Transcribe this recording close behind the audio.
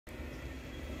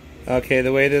Okay,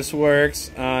 the way this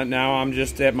works, now I'm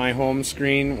just at my home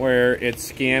screen where it's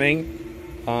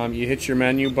scanning. You hit your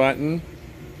menu button,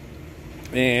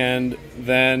 and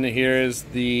then here is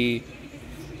the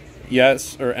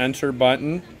yes or enter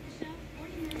button.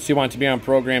 So you want it to be on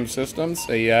program systems,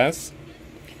 say yes.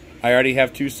 I already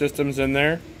have two systems in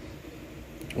there.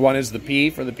 One is the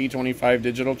P for the P25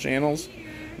 digital channels.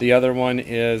 The other one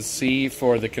is C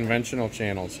for the conventional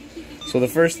channels. So the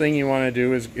first thing you want to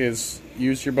do is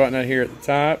use your button out here at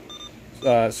the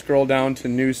top, scroll down to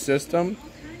New System,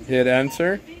 hit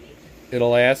Enter.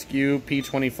 It'll ask you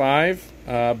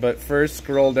P25, but first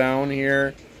scroll down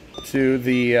here to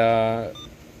the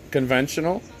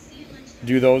conventional.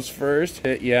 Do those first,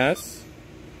 hit Yes.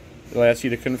 It'll ask you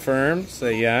to confirm,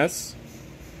 say Yes.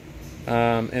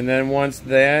 And then once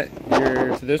that,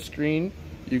 you're to this screen,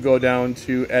 you go down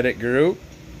to Edit Group,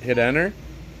 hit Enter.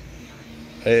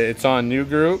 It's on New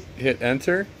Group, hit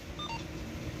Enter.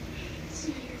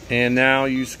 And now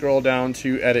you scroll down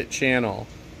to Edit Channel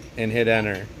and hit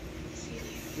Enter.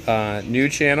 New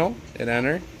Channel, hit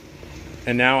Enter.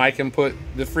 And now I can put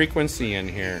the frequency in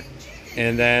here.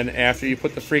 And then after you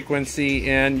put the frequency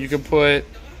in, you can put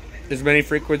as many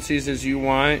frequencies as you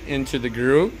want into the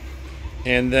group.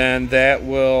 And then that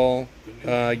will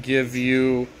give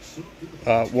you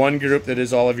one group that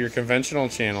is all of your conventional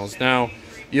channels. Now,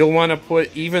 you'll want to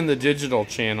put even the digital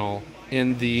channel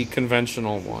in the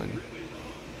conventional one.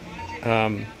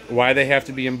 Why they have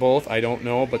to be in both, I don't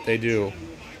know, but they do.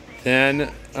 Then,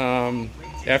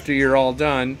 after you're all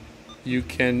done, you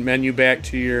can menu back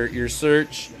to your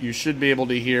search. You should be able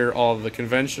to hear all of the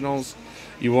conventionals.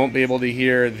 You won't be able to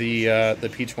hear the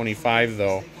P25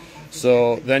 though.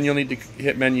 So then you'll need to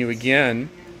hit menu again,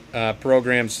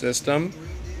 program system,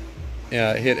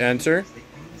 hit enter.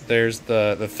 There's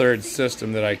the third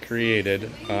system that I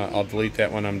created. I'll delete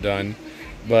that when I'm done.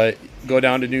 But go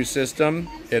down to new system,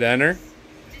 hit enter.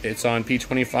 It's on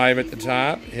P25 at the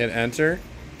top, hit enter.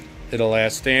 It'll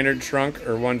ask standard, trunk,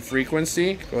 or one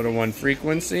frequency. Go to one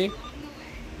frequency,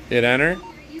 hit enter,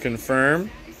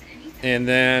 confirm, and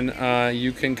then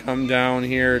you can come down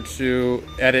here to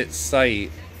edit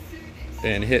site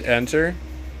and hit enter,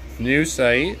 new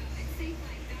site,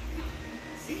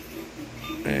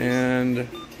 and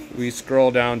we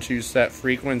scroll down to set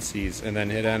frequencies and then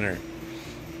hit enter.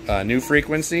 New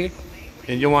frequency,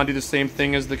 and you'll want to do the same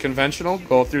thing as the conventional.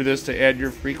 Go through this to add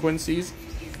your frequencies,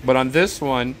 but on this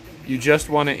one, you just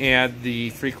want to add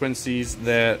the frequencies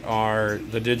that are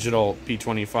the digital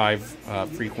P25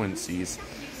 frequencies.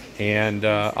 And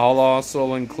I'll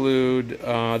also include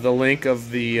the link of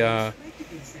the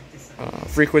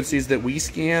frequencies that we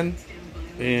scan.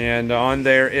 And on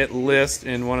there, it lists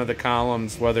in one of the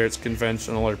columns whether it's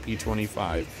conventional or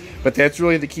P25. But that's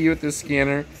really the key with this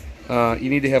scanner. You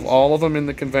need to have all of them in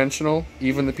the conventional,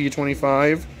 even the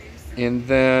P25. And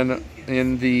then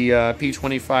in the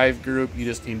P25 group, you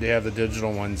just need to have the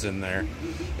digital ones in there.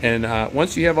 And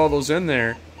once you have all those in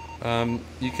there,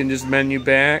 you can just menu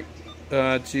back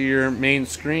to your main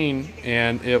screen,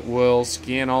 and it will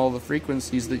scan all the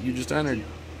frequencies that you just entered.